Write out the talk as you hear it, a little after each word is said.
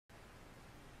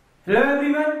Hello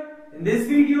everyone, in this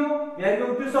video we are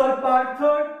going to solve part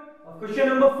 3rd of question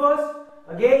number 1st.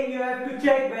 Again you have to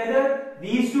check whether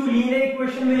these two linear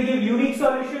equations will give unique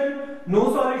solution, no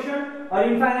solution or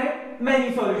infinite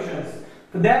many solutions.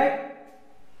 For that,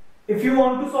 if you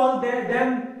want to solve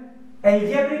them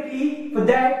algebraically, for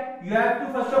that you have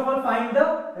to first of all find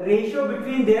the ratio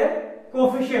between their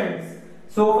coefficients.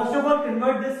 So first of all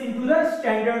convert this into the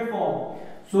standard form.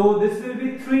 So this will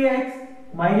be 3x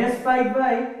minus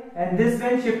 5y, and this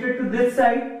when shifted to this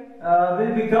side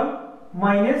will become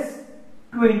minus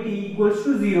 20 equals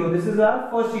to 0. This is our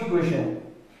first equation.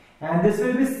 And this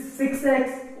will be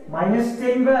 6x minus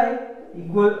 10y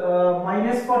equal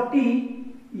minus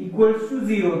 40 equals to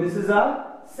 0. This is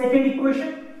our second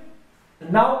equation.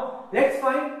 Now let's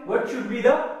find what should be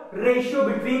the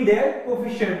ratio between their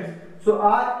coefficients. So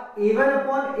our a1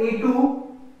 upon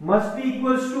a2 must be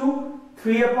equals to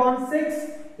 3 upon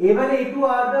 6. a1 a2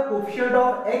 are the coefficient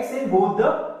of x in both the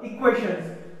equations.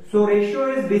 So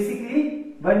ratio is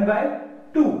basically 1 by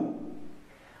 2.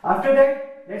 After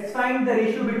that, let's find the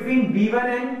ratio between b1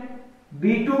 and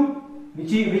b2,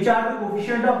 which are the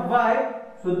coefficient of y.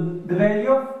 So the value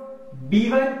of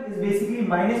b1 is basically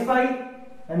minus 5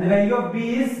 and the value of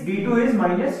b2 is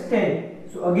minus 10.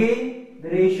 So again the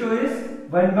ratio is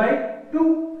 1 by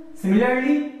 2.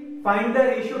 Similarly, find the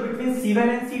ratio between c1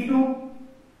 and c2.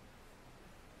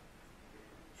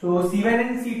 So c1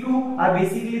 and c2 are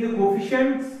basically the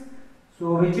coefficients.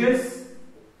 So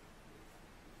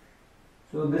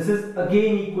this is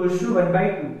again equals to 1 by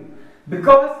 2.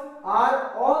 Because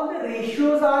all the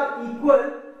ratios are equal,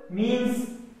 means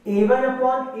a1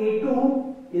 upon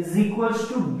a2 is equals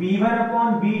to b1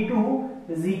 upon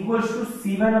b2 is equals to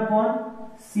c1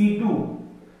 upon c2.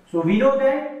 So we know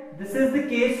that this is the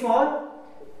case for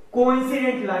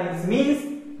coincident lines, means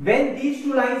when these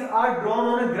two lines are drawn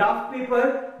on a graph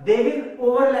paper, they will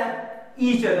overlap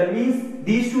each other, means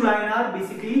these two lines are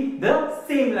basically the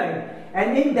same line.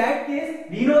 And in that case,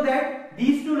 we know that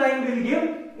these two lines will give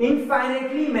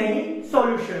infinitely many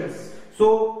solutions.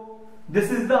 So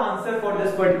this is the answer for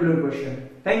this particular question.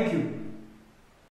 Thank you.